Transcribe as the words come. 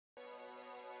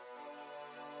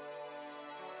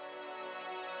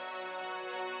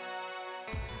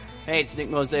Hey, it's Nick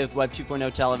Mozea with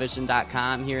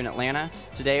Web2.0television.com here in Atlanta.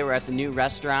 Today we're at the new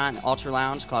restaurant, Ultra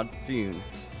Lounge, called Fune.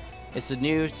 It's a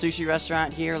new sushi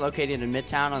restaurant here located in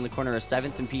Midtown on the corner of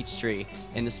 7th and Peachtree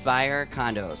in the Spire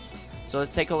condos. So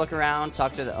let's take a look around,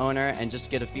 talk to the owner, and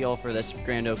just get a feel for this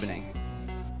grand opening.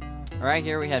 All right,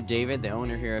 here we have David, the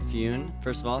owner here at Fune.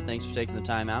 First of all, thanks for taking the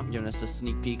time out and giving us a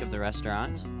sneak peek of the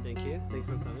restaurant. Thank you. Thank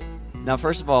you for coming. Now,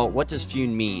 first of all, what does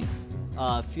Fune mean?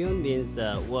 Fune means,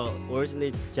 well,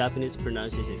 originally Japanese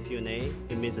pronunciation Fune.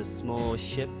 It means a small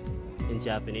ship in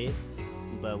Japanese,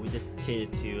 but we just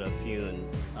changed it to Fune.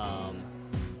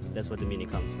 That's what the meaning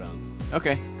comes from.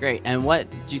 Okay, great. And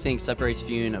what do you think separates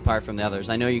Fune apart from the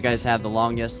others? I know you guys have the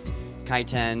longest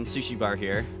Kaiten Sushi Bar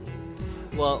here.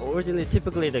 Well, originally,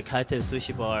 typically the Kaiten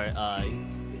Sushi Bar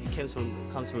it comes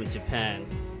from Japan.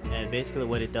 And basically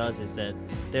what it does is that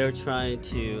they're trying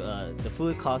to, the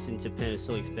food cost in Japan is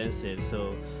so expensive,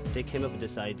 so they came up with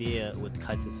this idea with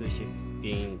Kaiten Sushi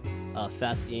being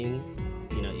fast in,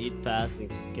 eat fast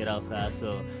and get out fast,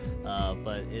 so,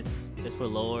 but it's for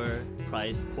lower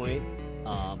price point.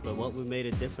 But what we made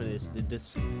it different is that this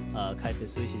Kaiten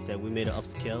Sushi is that we made it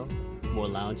upscale, more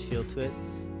lounge feel to it.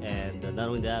 And not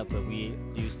only that, but we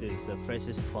used the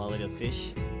freshest quality of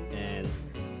fish, and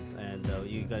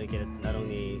you gotta get not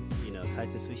only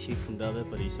Kaiten sushi kumbebe,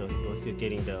 but you're also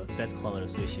getting the best quality of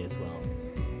sushi as well.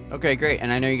 Okay, great.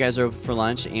 And I know you guys are open for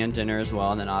lunch and dinner as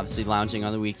well, and then obviously lounging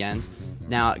on the weekends.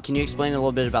 Now, can you explain a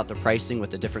little bit about the pricing with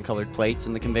the different colored plates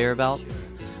in the conveyor belt?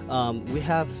 Sure. We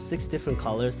have 6 different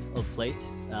colors of plate.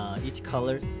 Each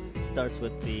color starts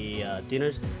with the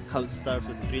dinners starts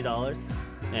with $3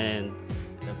 and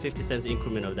 50 cents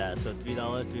increment of that. So $3,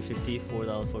 $3.50, $4,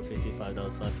 $4.50,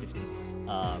 $5,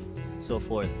 $5.50, so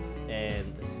forth.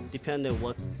 And depending on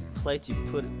what plate you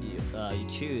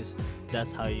choose,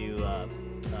 that's how you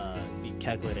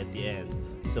calculate at the end.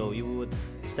 So you would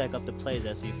stack up the plates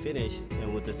as you finish,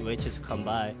 and would the waitress come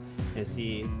by and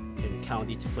see and count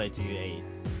each plate you ate.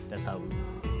 That's how we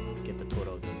get the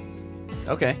total.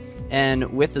 Okay.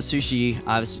 And with the sushi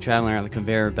obviously traveling around the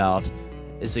conveyor belt,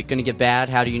 is it going to get bad?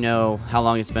 How do you know how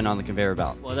long it's been on the conveyor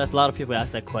belt? Well, that's a lot of people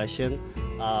ask that question.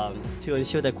 To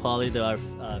ensure the quality of our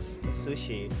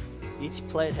sushi, each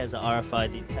plate has an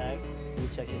RFID tag,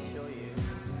 which I can show you.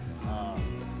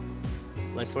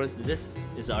 Like for instance, this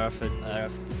is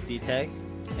RFID tag,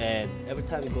 and every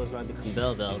time it goes around the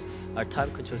conveyor belt, our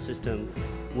time control system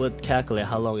would calculate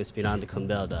how long it's been on the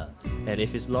conveyor belt. And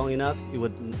if it's long enough, it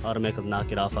would automatically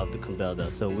knock it off of the conveyor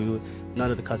belt. So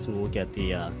none of the customers will get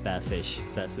the bad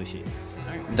sushi.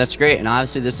 That's great, and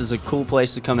obviously this is a cool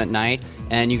place to come at night,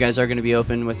 and you guys are going to be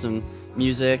open with some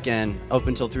music and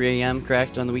open till 3 a.m.,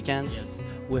 correct, on the weekends? Yes,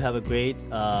 we have a great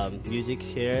music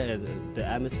here, and the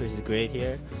atmosphere is great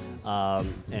here.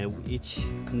 And each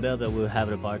conveyor belt will have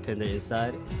a bartender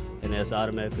inside, and as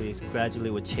automatically,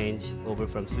 gradually would change over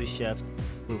from sous chef,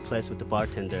 replaced with the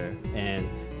bartender, and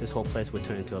this whole place would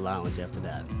turn into a lounge after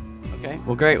that. Okay,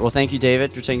 well great. Well, thank you,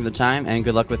 David, for taking the time, and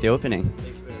good luck with the opening.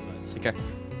 Thank you very much. Take care.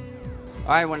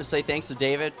 All right, I want to say thanks to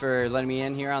David for letting me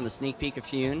in here on the sneak peek of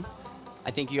Fune. I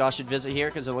think you all should visit here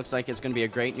because it looks like it's going to be a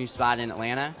great new spot in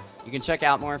Atlanta. You can check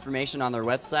out more information on their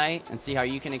website and see how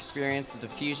you can experience the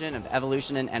fusion of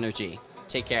evolution and energy.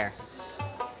 Take care.